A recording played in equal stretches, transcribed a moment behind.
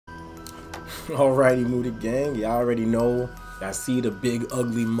Alrighty, MOODIIE gang, y'all already know. Y'all see the big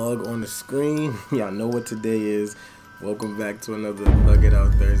ugly mug on the screen. Y'all know what today is. Welcome back to another Thug It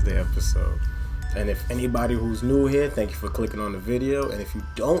Out Thursday episode. And if anybody who's new here, thank you for clicking on the video. And if you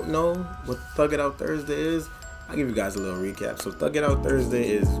don't know what Thug It Out Thursday is, I'll give you guys a little recap. So Thug It Out Thursday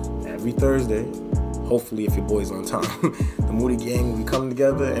is every Thursday. Hopefully, if your boy's on time, the MOODIIE gang, we come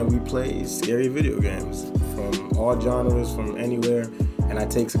together and we play scary video games from all genres, from anywhere. And I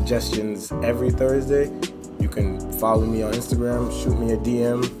take suggestions every Thursday. You can follow me on Instagram, shoot me a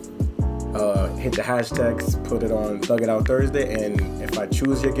DM, hit the hashtags, put it on Thug It Out Thursday, and if I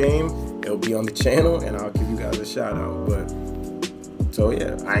choose your game, it'll be on the channel, and I'll give you guys a shout out. But so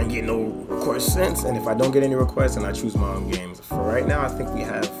yeah, I ain't getting no requests since, and if I don't get any requests, then I choose my own games. For right now, I think we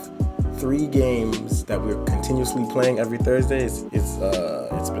have 3 games that we're continuously playing every Thursday. It's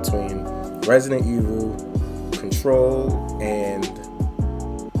between Resident Evil, Control, and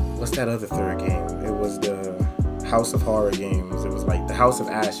what's that other third game? It was the House of Horror games. It was like the House of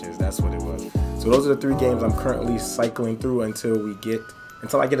Ashes. That's what it was. So those are the 3 games I'm currently cycling through until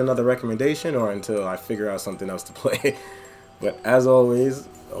I get another recommendation or until I figure out something else to play. But as always,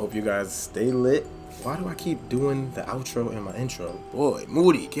 I hope you guys stay lit. Why do I keep doing the outro and my intro? Boy,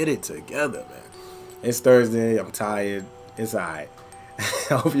 MOODIIE, get it together, man. It's Thursday. I'm tired. It's alright.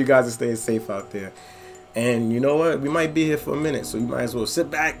 I hope you guys are staying safe out there. And you know what? We might be here for a minute, so you might as well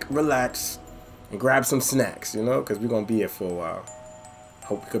sit back, relax, and grab some snacks, you know? Because we're going to be here for a while.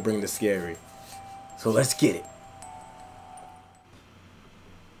 Hope we could bring the scary. So let's get it.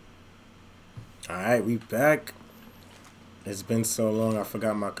 Alright, we back. It's been so long, I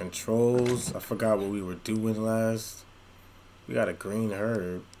forgot my controls. I forgot what we were doing last. We got a green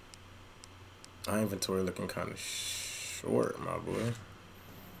herb. Our inventory looking kind of short, my boy.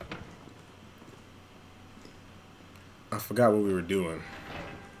 I forgot what we were doing.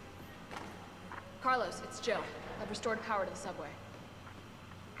 Carlos, it's Jill. I've restored power to the subway.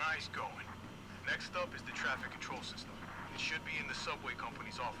 Nice going. Next up is the traffic control system. It should be in the subway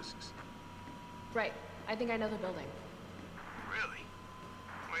company's offices. Right. I think I know the building. Really?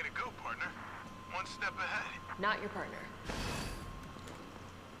 Way to go, partner. One step ahead. Not your partner.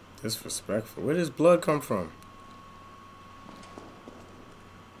 Disrespectful. Where does blood come from?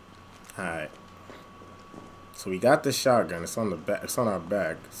 Alright. So we got the shotgun. It's on the back. It's on our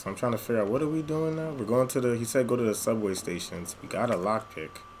back. So I'm trying to figure out what are we doing now. We're going to the. He said go to the subway stations. We got a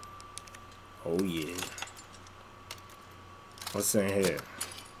lockpick. Oh yeah. What's in here?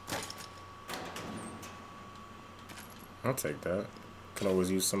 I'll take that. Can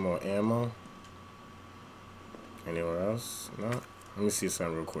always use some more ammo. Anywhere else? No. Let me see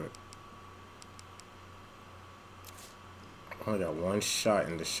something real quick. I only got 1 shot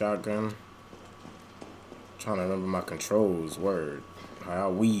in the shotgun. Trying to remember my controls. Word.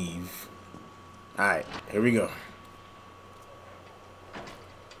 I'll weave. Alright, here we go.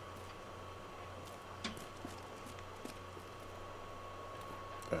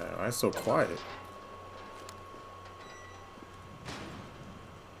 Why it's so quiet?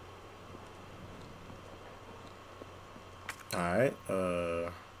 Alright,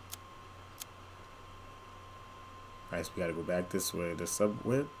 alright, so we gotta go back this way. The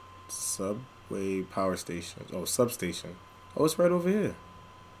subway power station. Oh, substation. Oh, it's right over here.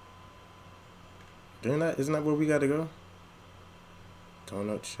 Isn't that where we gotta go?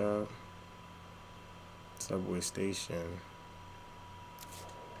 Donut shop. Subway station.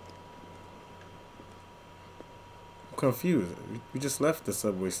 I'm confused. We just left the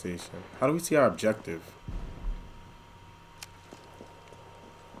subway station. How do we see our objective?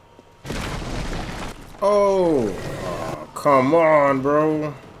 Oh, come on,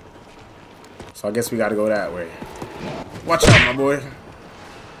 bro. So I guess we gotta go that way. Watch out, my boy.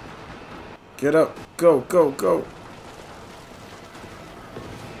 Get up. Go, go, go.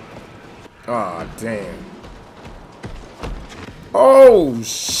 Aw, damn. Oh,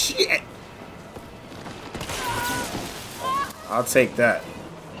 shit. I'll take that.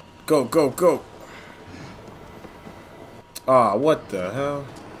 Go, go, go. Ah, what the hell?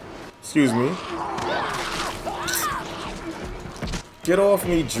 Excuse me. Get off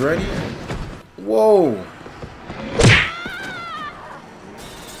me, Dreddy. Whoa.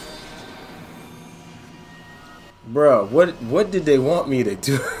 Bruh, what did they want me to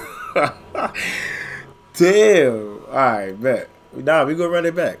do? Damn. Alright, bet. Nah, we gonna run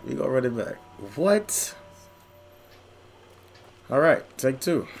it back. We gonna run it back. What? Alright, take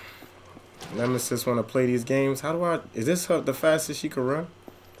 2. Nemesis wanna play these games. How do I... Is this the fastest she can run?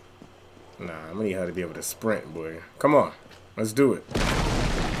 Nah, I'm gonna need her to be able to sprint, boy. Come on. Let's do it.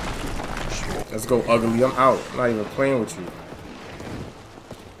 Let's go, ugly. I'm out. I'm not even playing with you.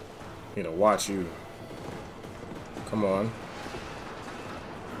 Need to watch you. Come on.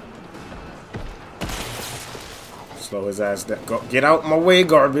 Slow his ass down. Go, get out my way,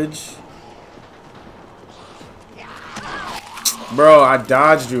 garbage. Bro, I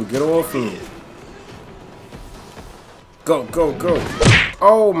dodged you. Get off me. Go, go, go.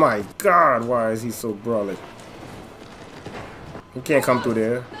 Oh my god, why is he so brawling? He can't come through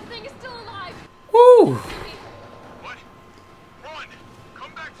there. That thing is still alive. Woo! What? Run!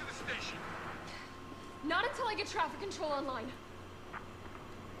 Come back to the station. Not until I get traffic control online.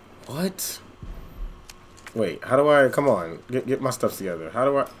 What? Wait, how do I... Come on. Get my stuff together. How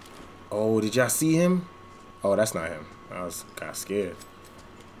do I... Oh, did y'all see him? Oh, that's not him. I got scared.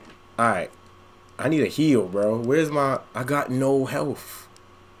 Alright. I need a heal, bro. Where's my... I got no health.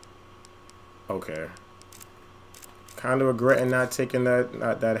 Okay. Kind of regretting not taking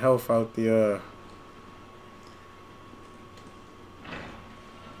that health out the...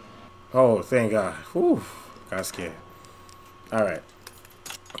 Oh, thank God. Whew. Got scared. Alright.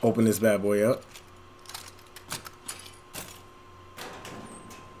 Open this bad boy up.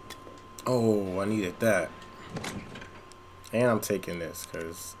 Oh, I needed that. And I'm taking this,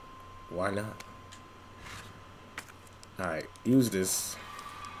 because why not? Alright, use this.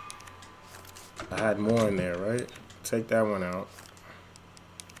 I had more in there, right? Take that one out.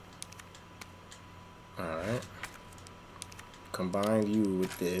 Alright. Combine you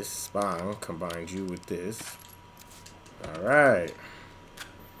with this. Spawn. Combine you with this. Alright.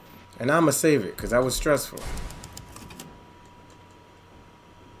 And I'm going to save it, because that was stressful.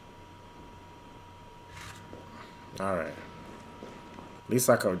 Alright. At least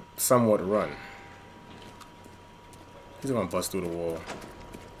I could somewhat run. He's gonna bust through the wall.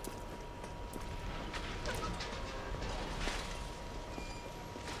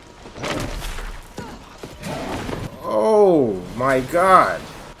 Oh my god.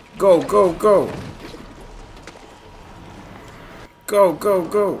 Go, go, go. Go, go,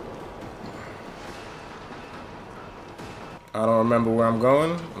 go. I don't remember where I'm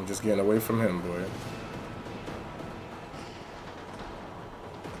going. I'm just getting away from him, boy.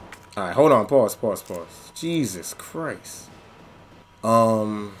 Alright, hold on. Pause, pause, pause. Jesus Christ.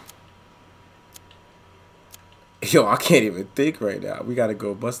 Yo, I can't even think right now. We gotta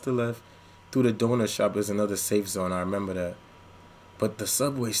go bust the left. Through the donut shop is another safe zone. I remember that. But the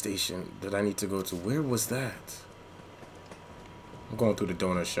subway station that I need to go to, where was that? I'm going through the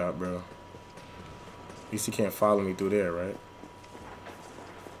donut shop, bro. At least he can't follow me through there, right?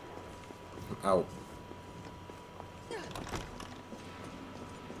 I'm out.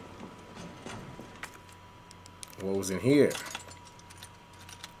 What was in here?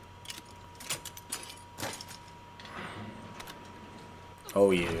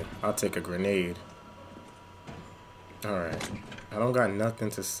 Oh yeah, I'll take a grenade. Alright. I don't got nothing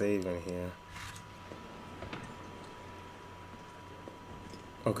to save in here.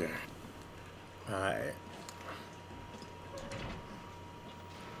 Okay. Alright.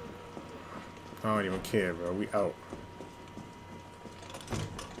 I don't even care, bro. We out.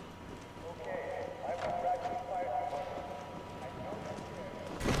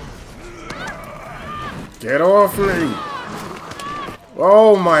 Get off me!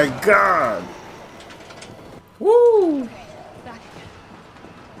 Oh my god! Woo!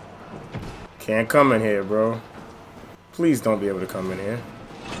 Can't come in here, bro. Please don't be able to come in here.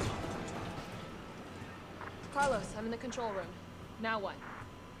 Carlos, I'm in the control room. Now what?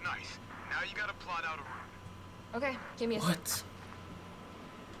 Nice. Now you gotta plot out a route. Okay, give me a sec. What?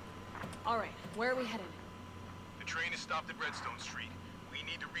 All right, where are we headed? The train is stopped at Redstone Street. We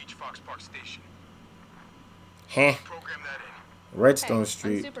need to reach Fox Park Station. Huh? Program that in. Redstone Hey, I'm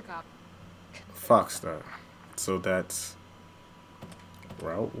Street, Super Cop. Foxstar. So that's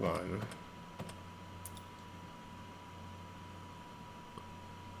Route 1.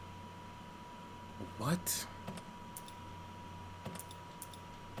 What?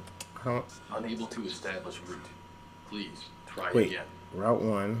 I don't... Unable to establish route. Please try Wait, again. Route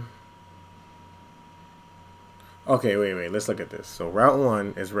 1. Okay, wait. Let's look at this. So Route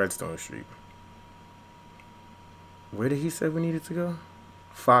 1 is Redstone Street. Where did he say we needed to go?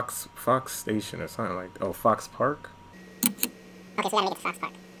 Fox Station or something like that. Oh, Fox Park? Okay, so we gotta make it to Fox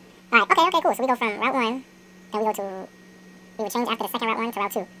Park. Alright, okay, cool. So we go from Route 1, then we go to... We would change after the second Route 1 to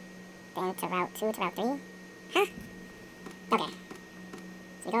Route 2. Then to Route 2 to Route 3. Huh? Okay.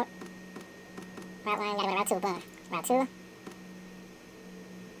 So we go... Route 1, gotta go to Route 2, boom. Route 2.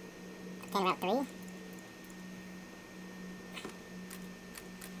 Then Route 3.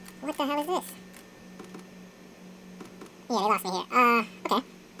 What the hell is this? Yeah, they lost me here. Okay.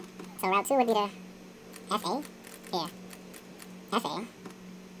 So Route 2 would be the FA. Here. FA.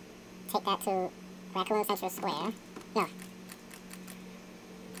 take that to Raccoon Central Square. No.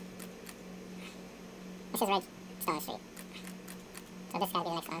 This is Redstone Street. So this gotta be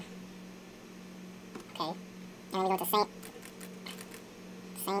the next one. Okay. And then we go to St.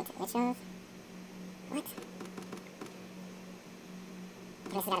 Mitchell's? What?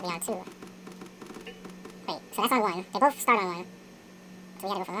 This has gotta be on 2. Wait, so that's on 1. They both start on 1. So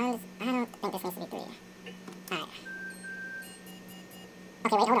we gotta go from 1. I don't think this needs to be 3. Alright.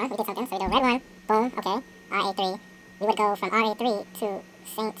 Okay, wait, hold on. We did something. So we do red 1. Boom. Okay. RA3. We would go from RA3 to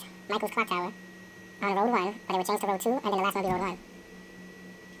St. Michael's Clock Tower on road 1, but it would change to road 2, and then the last one would be road 1.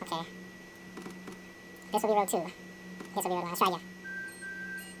 Okay. This will be road 2. This will be road 1. Let's try again.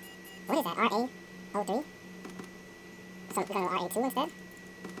 What is that? RA03? So we're going to RA2 instead?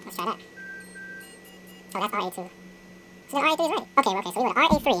 Let's try that. Oh, that's RA2. So then RA3 is right. Okay, so we go to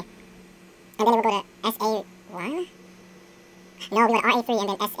RA3. And then we will go to SA1? No, we go to RA3 and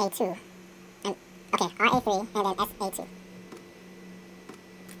then SA2. And, okay, RA3 and then SA2.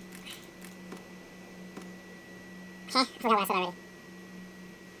 I forgot what I said already.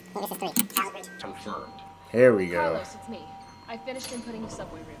 I think this is 3. Confirmed. Here we go. Carlos, it's me. I finished inputting the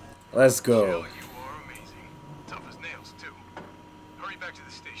subway route. Let's Jill, go. you are amazing. Tough as nails, too. Hurry back to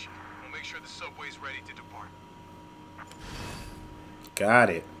the station. We'll make sure the subway's ready to depart. Got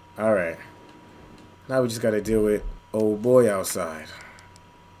it. Alright. Now we just gotta deal with old boy outside.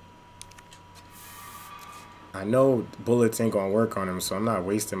 I know bullets ain't gonna work on him, so I'm not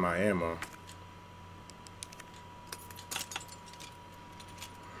wasting my ammo.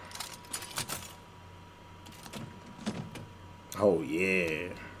 Oh, yeah.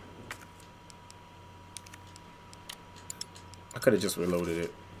 I could have just reloaded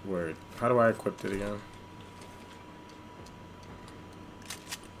it. Word. How do I equip it again?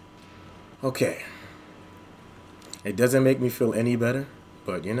 Okay. It doesn't make me feel any better,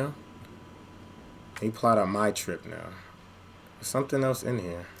 but you know, let me plot out my trip now. There's something else in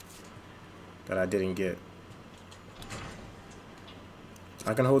here that I didn't get.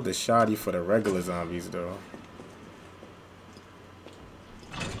 I can hold the shotty for the regular zombies though.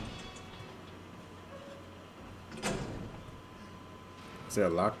 Is there a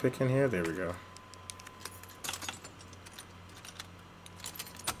lockpick in here? There we go.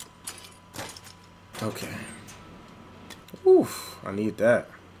 Okay. Oof, I need that.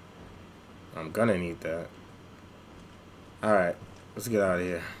 I'm gonna need that. Alright, let's get out of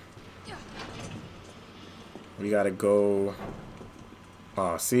here. We gotta go.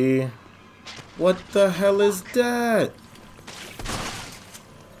 Oh, see? What the hell is that?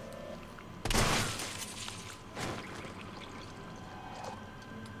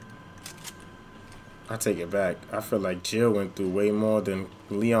 I take it back. I feel like Jill went through way more than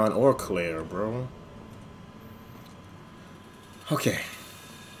Leon or Claire, bro. Okay.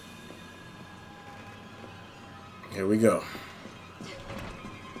 Here we go.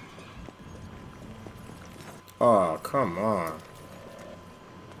 Oh, come on.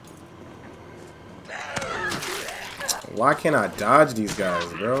 Why can't I dodge these guys,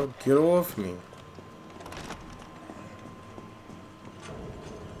 bro? Get off me.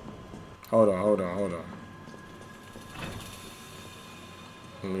 Hold on.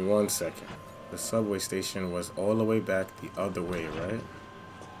 Give me 1 second. The subway station was all the way back the other way, right?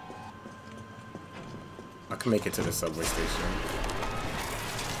 I can make it to the subway station.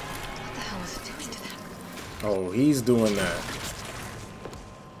 What the hell is it doing to them? Oh, he's doing that.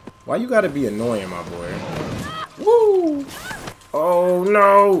 Why you gotta be annoying, my boy? Woo! Oh,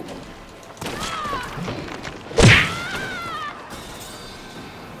 no!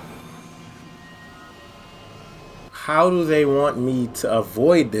 How do they want me to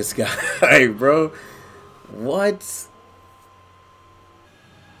avoid this guy, bro? What?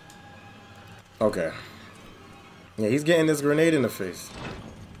 Okay. Yeah, he's getting this grenade in the face.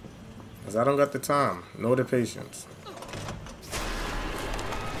 Because I don't got the time, nor the patience. What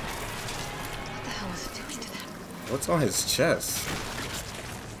the hell is it doing to them? What's on his chest?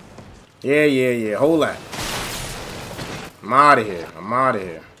 Yeah. Hold that. I'm out of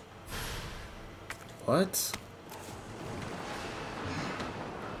here. What?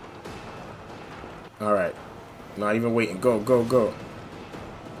 Alright. Not even waiting. Go.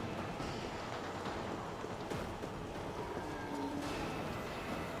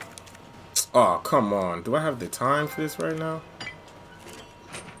 Oh, come on. Do I have the time for this right now?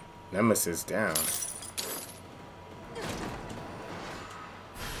 Nemesis down.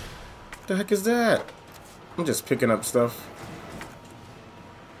 What the heck is that? I'm just picking up stuff.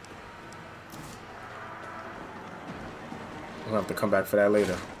 I'll have to come back for that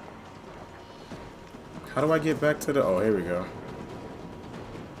later. How do I get back to the... Oh, here we go.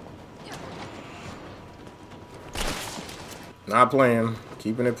 Not playing.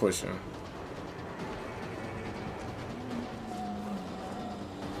 Keeping it pushing.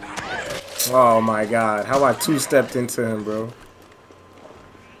 Oh my god. How I two-stepped into him, bro.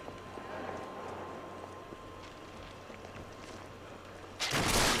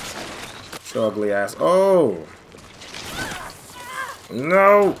 Your ugly ass. Oh!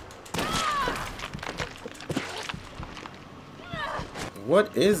 No!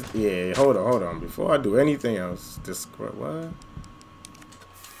 What is... Yeah, hold on. Before I do anything else, this... What?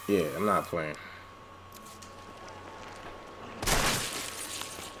 Yeah, I'm not playing.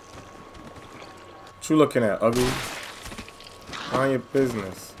 What you looking at, ugly? Mind your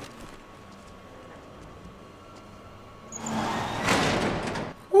business.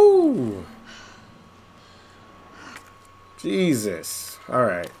 Ooh. Jesus.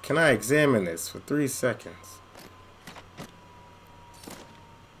 Alright, can I examine this for 3 seconds?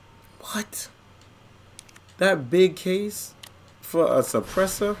 What? That big case for a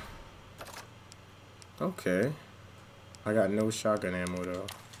suppressor? Okay. I got no shotgun ammo though.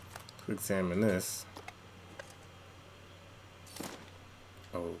 Let's examine this.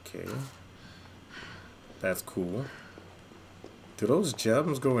 Okay. That's cool. Do those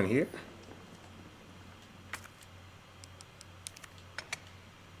gems go in here?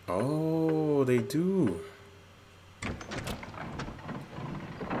 Oh, they do.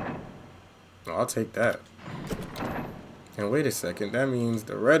 I'll take that. And wait a second, that means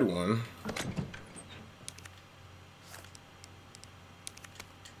the red one.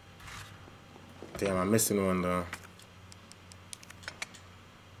 Damn, I'm missing one though.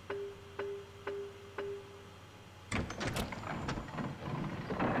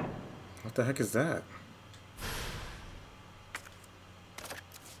 What the heck is that?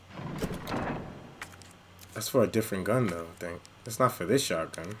 That's for a different gun though, I think. It's not for this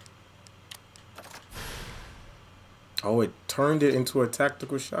shotgun. Oh, it turned it into a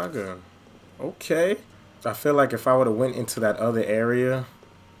tactical shotgun. Okay. I feel like if I would have went into that other area,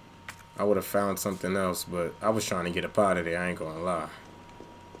 I would have found something else, but I was trying to get up out of there, I ain't gonna lie.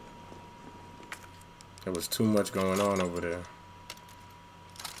 There was too much going on over there.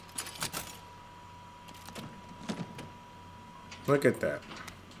 Look at that.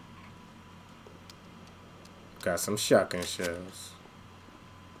 Got some shotgun shells.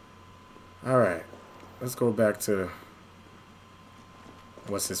 Alright. Let's go back to...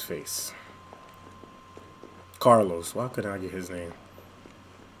 What's his face? Carlos. Why couldn't I get his name?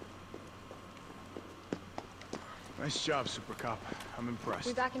 Nice job, Super Cop. I'm impressed.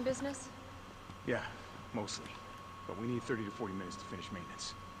 We back in business? Yeah, mostly. But we need 30 to 40 minutes to finish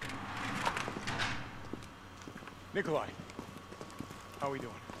maintenance. Nikolai, how are we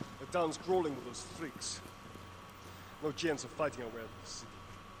doing? The town's crawling with those freaks. No chance of fighting our way out of the city.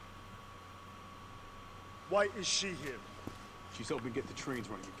 Why is she here? She's helping get the trains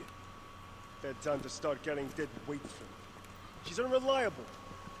running again. Bad time to start carrying dead weight from her. She's unreliable.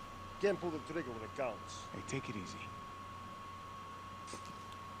 Can't pull the trigger when it counts. Hey, take it easy.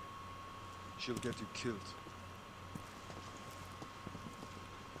 She'll get you killed.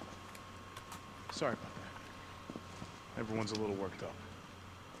 Sorry about that. Everyone's a little worked up.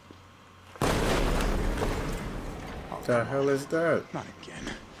 What the hell is that? Not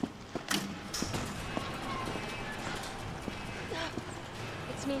again.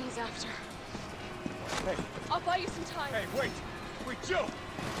 It's me he's after. Hey, I'll buy you some time. hey, wait! Wait, Jill!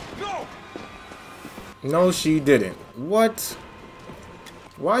 No! No, she didn't. What?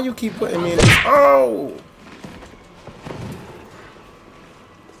 Why you keep putting me in this? Oh!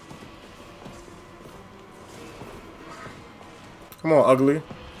 Come on, ugly.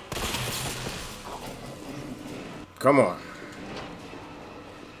 Come on.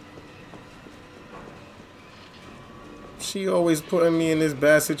 She always putting me in this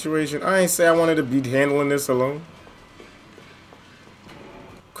bad situation. I ain't say I wanted to be handling this alone.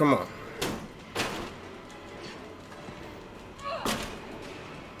 Come on.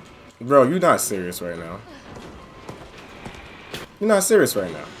 Bro, you're not serious right now. You're not serious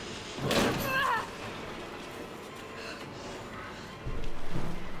right now.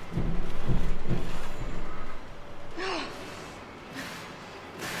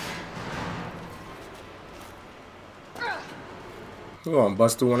 We're gonna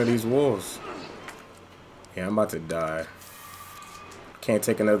bust through one of these walls. Yeah, I'm about to die. Can't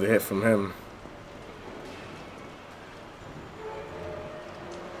take another hit from him.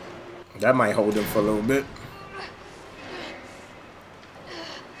 That might hold him for a little bit.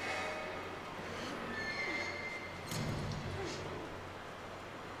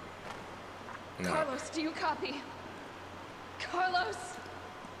 No. Carlos, do you copy? Carlos!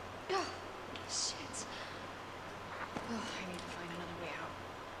 Oh, shit. Oh, I need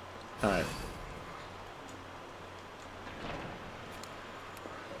Alright.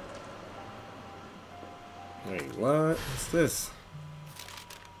 Wait, what? What's this?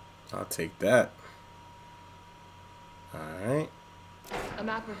 I'll take that. Alright. A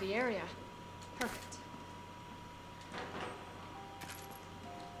map of the area. Perfect.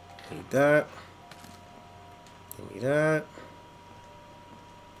 Need that. Give me that.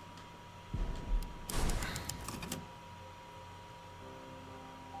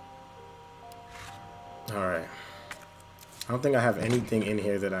 Alright. I don't think I have anything in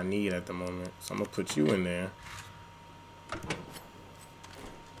here that I need at the moment. So I'm going to put you in there.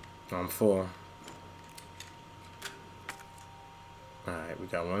 I'm full. Alright, we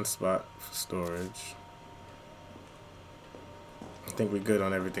got one spot for storage. I think we're good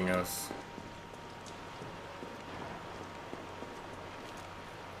on everything else.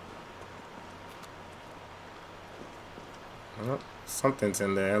 Well, something's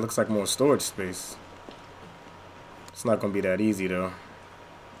in there. It looks like more storage space. It's not going to be that easy, though.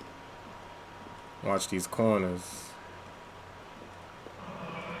 Watch these corners.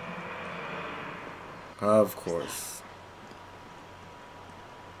 Of course.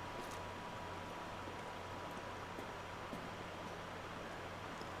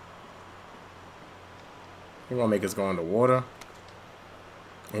 You want to make us go underwater?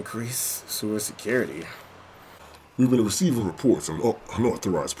 Increase sewer security. We've been receiving reports on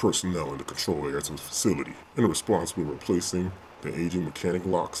unauthorized personnel in the control areas of the facility. In response, we're replacing the aging mechanic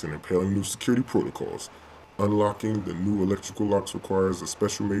locks and implementing new security protocols. Unlocking the new electrical locks requires a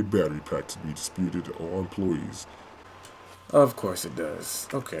special-made battery pack to be distributed to all employees. Of course it does.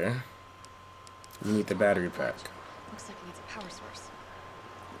 Okay. We need the battery pack. Looks like it needs a power source.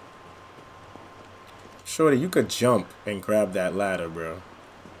 Shorty, you could jump and grab that ladder, bro.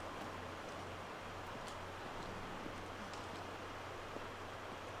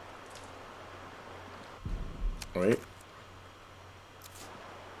 Wait.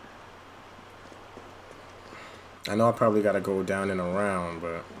 I know I probably gotta go down and around,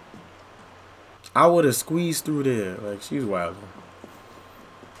 but I would have squeezed through there. Like, she's wild.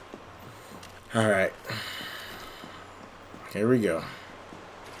 Alright. Here we go.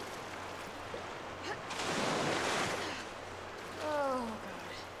 Oh, God.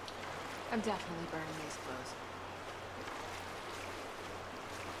 I'm definitely burning these clothes.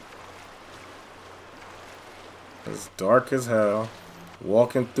 It's dark as hell.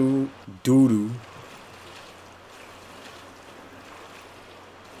 Walking through doo-doo.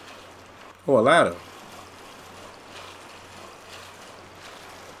 Oh, a ladder.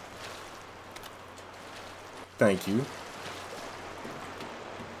 Thank you.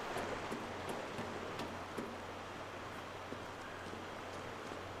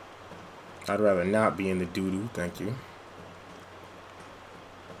 I'd rather not be in the doo-doo. Thank you.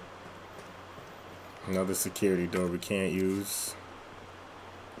 Another security door we can't use.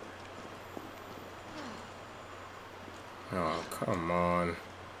 Oh, come on.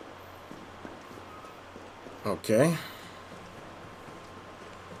 Okay.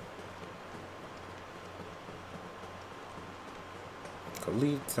 Go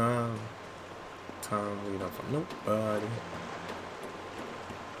leave time. Time lead up for nobody.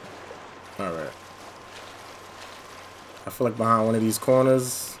 Alright. I feel like behind one of these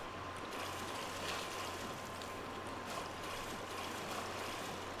corners.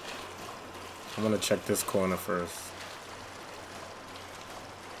 I'm gonna check this corner first.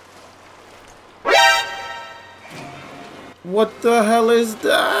 What the hell is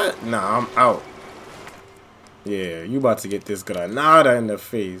that? Nah, I'm out. Yeah, you about to get this granada in the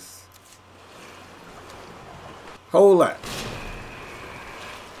face. Hold that.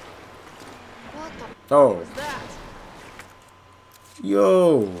 What the Oh. was that?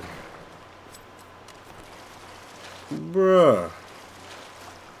 Yo. Bruh.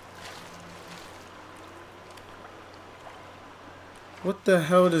 What the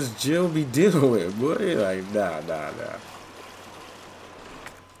hell does Jill be dealing with, boy? Like, nah.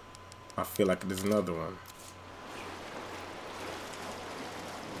 I feel like there's another one.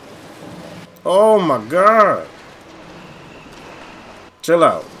 Oh my God. Chill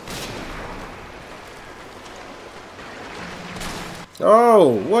out. Oh,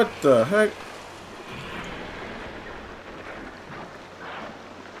 what the heck?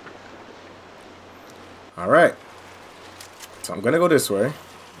 All right. So I'm gonna go this way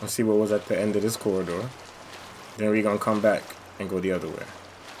and see what was at the end of this corridor. Then we're gonna come back and go the other way.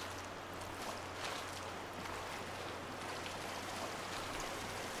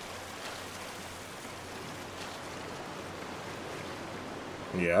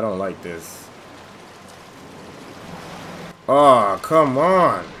 Yeah, I don't like this. Oh, come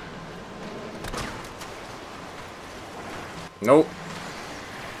on. Nope.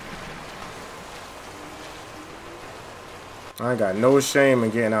 I ain't got no shame in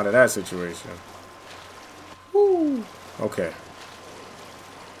getting out of that situation. Woo. Okay.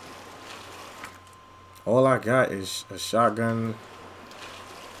 All I got is a shotgun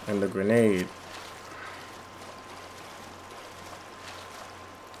and the grenade.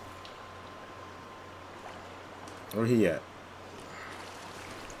 Where he at?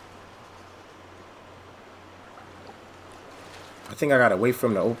 I think I gotta wait for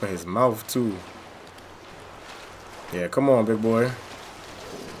him to open his mouth too. Yeah, come on, big boy.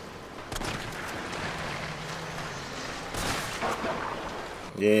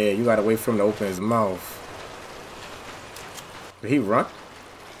 Yeah, you gotta wait for him to open his mouth. Did he run?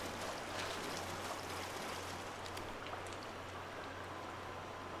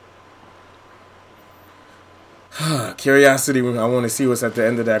 Curiosity, I want to see what's at the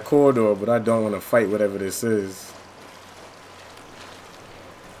end of that corridor, but I don't want to fight whatever this is.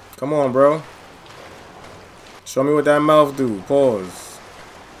 Come on, bro. Show me what that mouth do. Pause.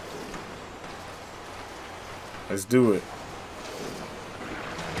 Let's do it.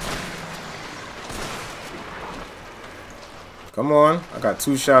 Come on. I got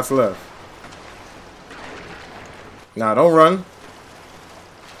 2 shots left. Nah, don't run.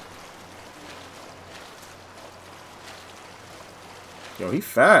 Yo, he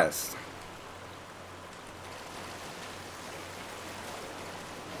fast.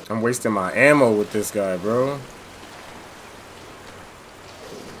 I'm wasting my ammo with this guy, bro.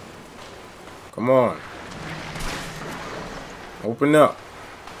 Come on. Open up.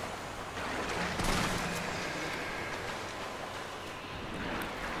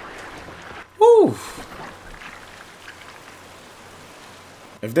 Woo.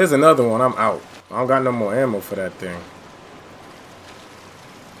 If there's another one, I'm out. I don't got no more ammo for that thing.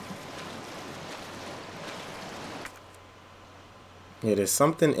 Yeah, there's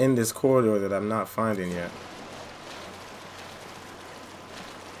something in this corridor that I'm not finding yet.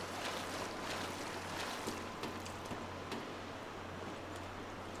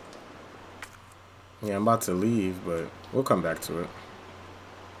 Yeah, I'm about to leave, but we'll come back to it.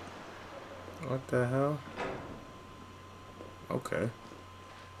 What the hell? Okay.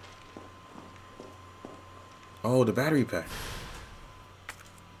 Oh, the battery pack.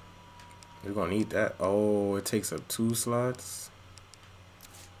 We're gonna need that. Oh, it takes up 2 slots.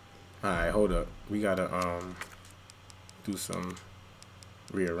 Alright, hold up. We gotta do some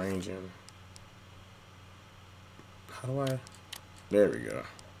rearranging. How do I? There we go.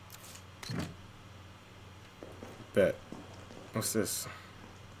 Bet. What's this?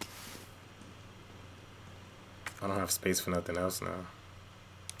 I don't have space for nothing else now.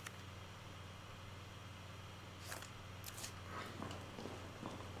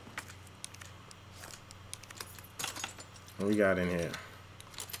 What we got in here?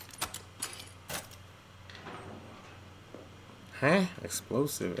 Huh?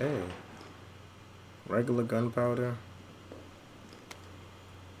 Explosive, A. Regular gunpowder.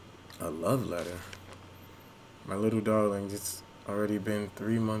 A love letter. My little darling, it's already been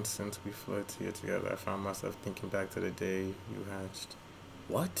 3 months since we fled here together. I found myself thinking back to the day you hatched.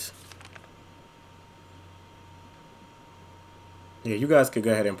 What? Yeah, you guys could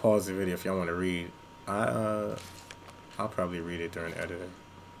go ahead and pause the video if y'all want to read. I'll probably read it during editing.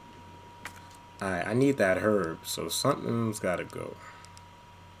 Alright, I need that herb, so something's gotta go.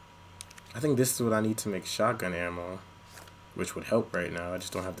 I think this is what I need to make shotgun ammo, which would help right now. I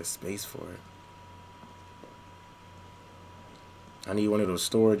just don't have the space for it. I need one of those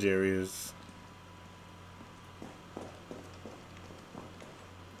storage areas.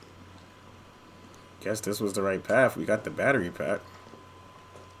 Guess this was the right path. We got the battery pack.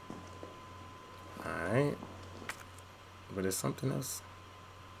 Alright. But there's something else.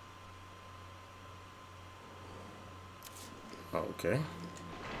 Okay.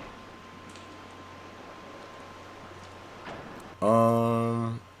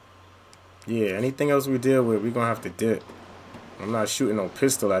 Yeah, anything else we deal with, we're gonna have to dip. I'm not shooting no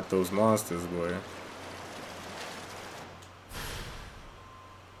pistol at those monsters, boy.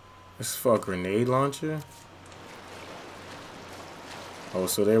 This for a grenade launcher? Oh,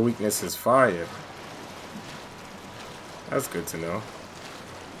 so their weakness is fire. That's good to know.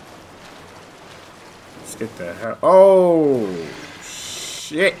 Let's get the hell. Oh,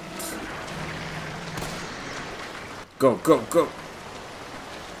 shit. Go, go, go.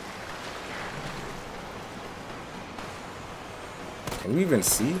 Can you even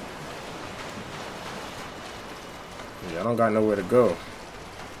see? Yeah, I don't got nowhere to go.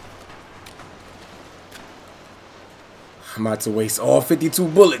 I'm about to waste all 52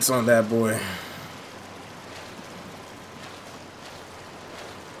 bullets on that boy.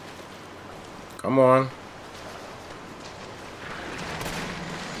 Come on.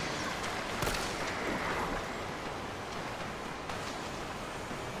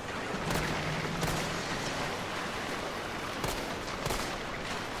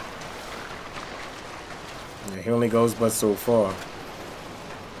 Yeah, he only goes but so far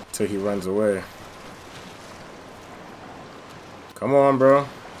till he runs away. Come on, bro.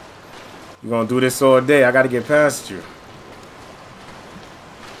 You gonna do this all day. I gotta get past you.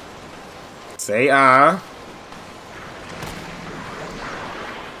 Say ah.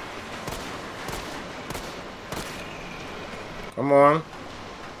 Come on.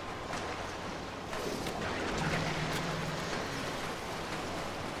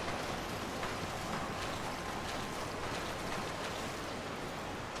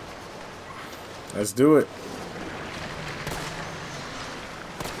 Let's do it.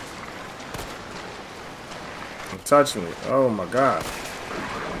 Don't touch me. Oh my God.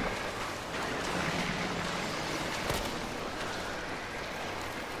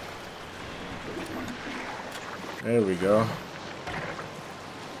 There we go.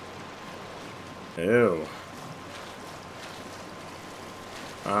 Ew.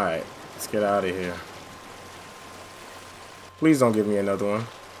 Alright, let's get out of here. Please don't give me another one.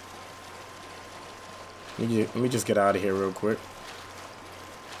 Let me just get out of here real quick.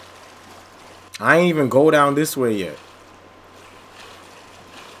 I ain't even go down this way yet.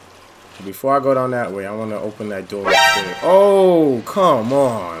 Before I go down that way, I want to open that door upstairs. Oh, come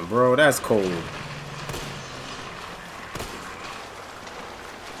on, bro. That's cold.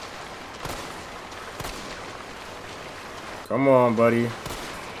 Come on, buddy.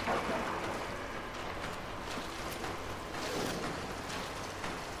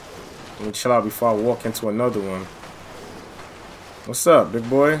 Let me chill out before I walk into another one. What's up, big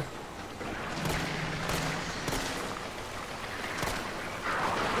boy?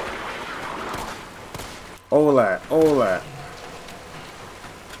 Hola, hola.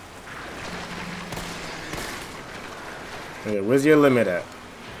 Hey, where's your limit at?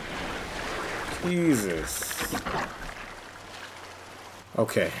 Jesus.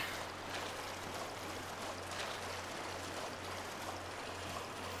 Okay.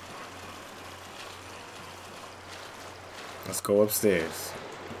 Let's go upstairs.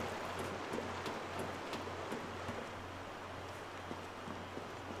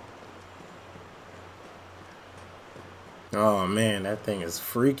 Oh man, that thing is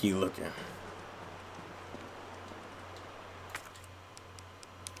freaky looking.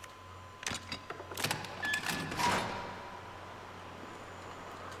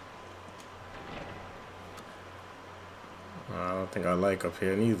 I don't think I like up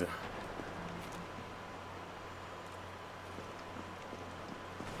here neither.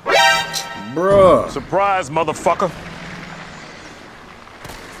 Bruh. Surprise, motherfucker.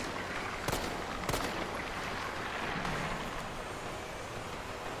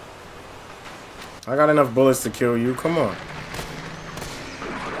 I got enough bullets to kill you. Come on.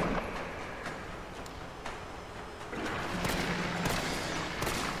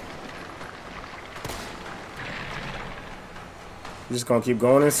 You're just gonna keep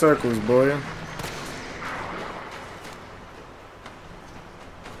going in circles, boy.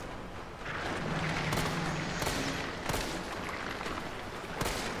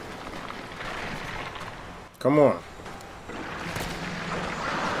 Come on.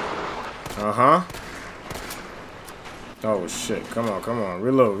 Uh-huh. Oh, shit. Come on, come on.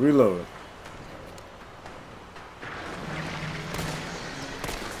 Reload, reload.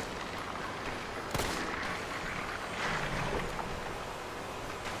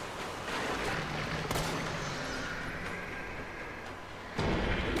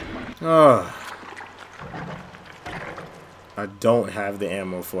 I don't have the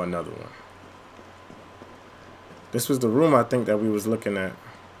ammo for another one. This was the room I think that we was looking at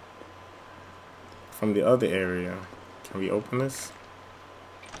from the other area. Can we open this?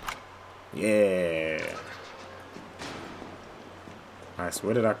 Yeah. Alright, so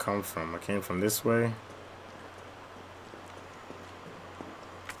where did I come from? I came from this way.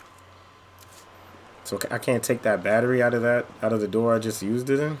 So I can't take that battery out of the door I just used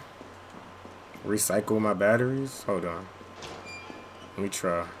it in? Recycle my batteries? Hold on. Let me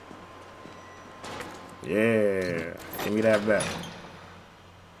try. Yeah. Give me that back.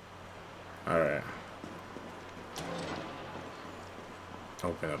 Alright.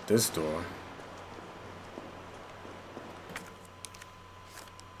 Open up this door.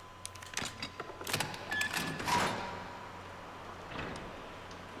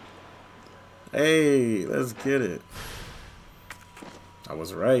 Hey, let's get it. I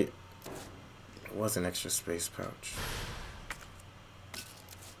was right. It was an extra space pouch.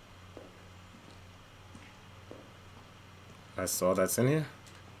 That's all that's in here.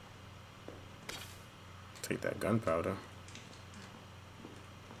 Take that gunpowder.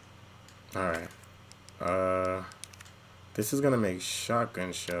 Alright. This is gonna make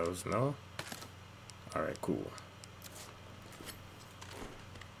shotgun shells, no? Alright, cool.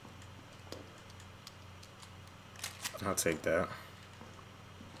 I'll take that.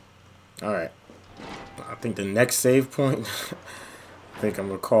 Alright. I think the next save point, I think I'm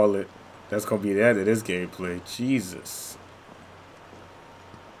gonna call it. That's gonna be the end of this gameplay. Jesus.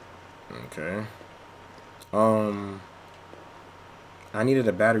 Okay. I needed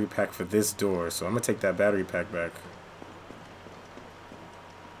a battery pack for this door, so I'm gonna take that battery pack back.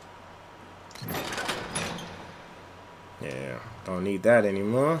 Yeah, don't need that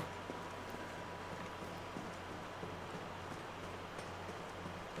anymore.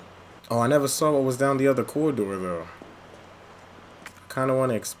 Oh, I never saw what was down the other corridor, though. I kind of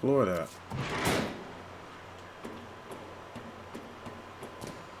want to explore that.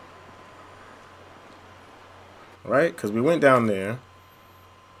 Right? Because we went down there.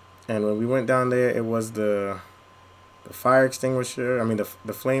 And when we went down there, it was the fire extinguisher. I mean,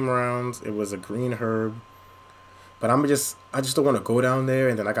 the flame rounds. It was a green herb. But I just don't want to go down there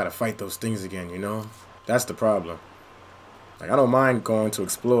and then I got to fight those things again, you know? That's the problem. Like, I don't mind going to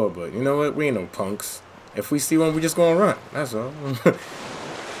explore, but you know what? We ain't no punks. If we see one, we just gonna run. That's all.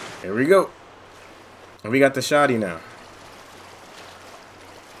 Here we go. And we got the shotty now.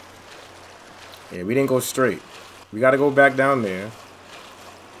 Yeah, we didn't go straight. We got to go back down there.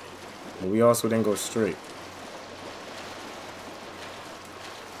 But we also didn't go straight.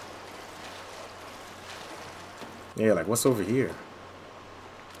 Yeah, like, what's over here?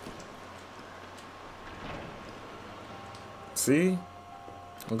 See?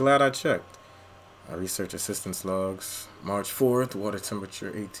 I'm glad I checked. Research assistance logs. March 4th, water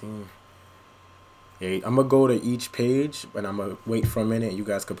temperature 18. Yeah, I'm going to go to each page, but I'm going to wait for a minute. You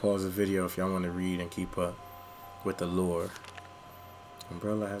guys can pause the video if y'all want to read and keep up with the lore.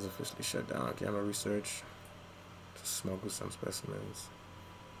 Umbrella has officially shut down. Gamma research. To smuggle some specimens.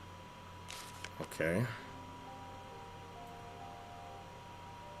 Okay.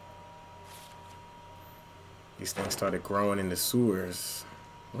 These things started growing in the sewers.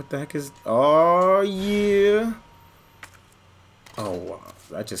 What the heck is... Oh, yeah. Oh, wow.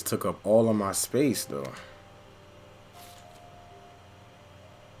 That just took up all of my space, though.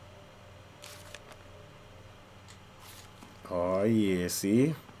 Oh, yeah.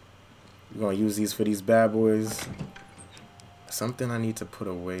 See? We're going to use these for these bad boys. Something I need to put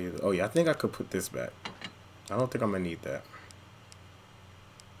away. Oh, yeah. I think I could put this back. I don't think I'm going to need that.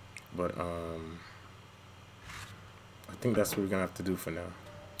 But, I think that's what we're going to have to do for now.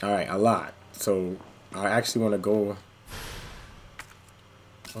 Alright, a lot. So, I actually want to go...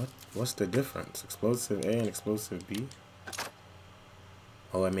 What's the difference? Explosive A and explosive B?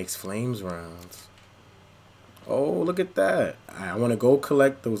 Oh, it makes flames rounds. Oh, look at that. I want to go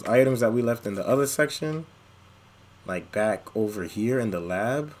collect those items that we left in the other section. Like, back over here in the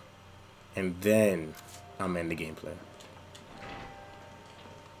lab. And then, I'm in the gameplay.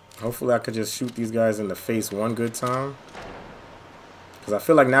 Hopefully I could just shoot these guys in the face one good time. Because I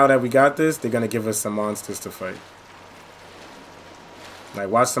feel like now that we got this, they're going to give us some monsters to fight. Like,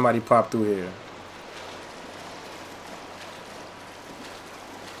 watch somebody pop through here.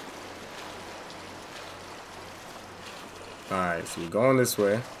 Alright, so we're going this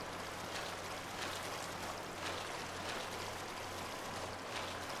way.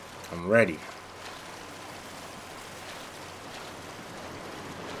 I'm ready.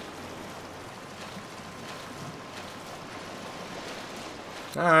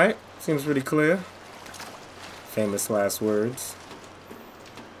 Alright, seems pretty clear. Famous last words.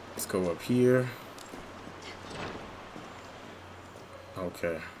 Let's go up here.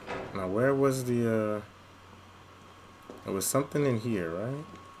 Okay. Now where was the, there was something in here, right?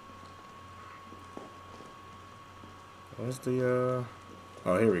 Where's the,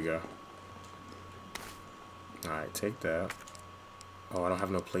 oh, here we go. Alright, take that. Oh, I don't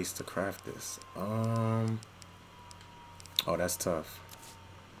have no place to craft this. Oh, that's tough.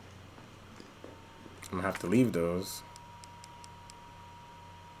 I'm gonna have to leave those.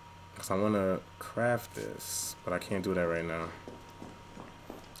 Because I want to craft this. But I can't do that right now.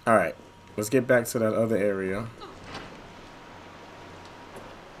 Alright. Let's get back to that other area.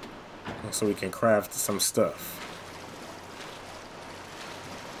 So we can craft some stuff.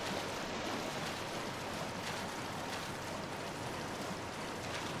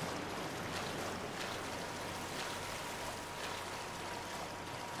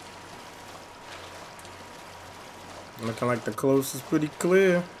 Looking like the coast is pretty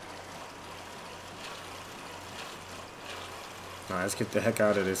clear. Alright, let's get the heck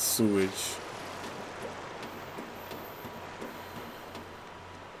out of this sewage.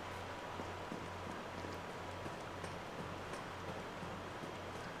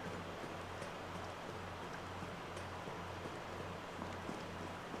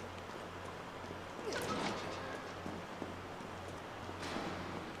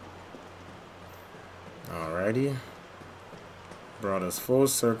 Alrighty. Brought us full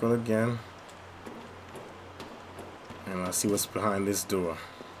circle again. And let's see what's behind this door.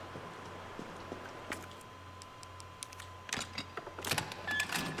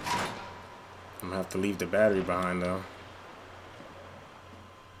 I'm gonna have to leave the battery behind though.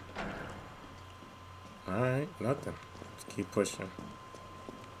 Alright, nothing. Let's keep pushing.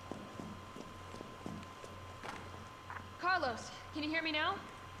 Carlos, can you hear me now?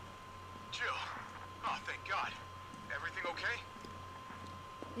 Jill. Oh, thank God. Everything okay?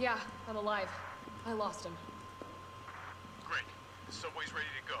 Yeah, I'm alive. I lost him. Great. The subway's ready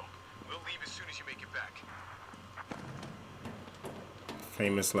to go. We'll leave as soon as you make it back.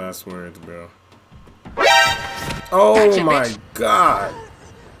 Famous last words, bro. Oh Gotcha, my bitch. God.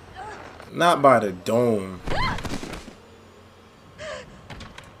 Not by the dome.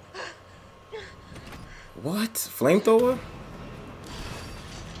 What? Flamethrower?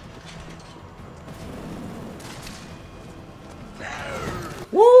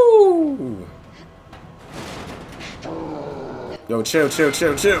 Woo! Yo, chill, chill,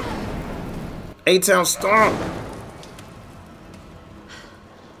 chill, chill. A-Town Storm.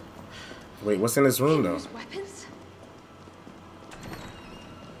 Wait, what's in this room though? Use weapons?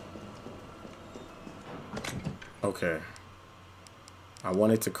 Okay. I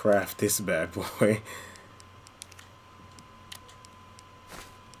wanted to craft this bad boy.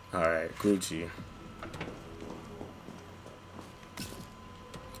 Alright, Gucci.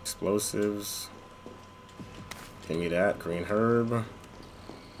 Explosives. Give me that. Green herb.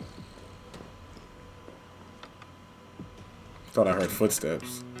 Thought I heard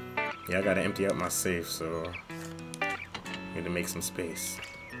footsteps. Yeah, I gotta empty out my safe, so need to make some space.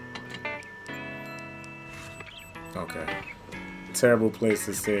 Okay. Terrible place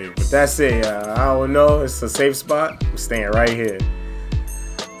to save. But that's it. I don't know. It's a safe spot. I'm staying right here.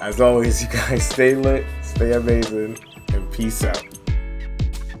 As always, you guys stay lit, stay amazing, and peace out.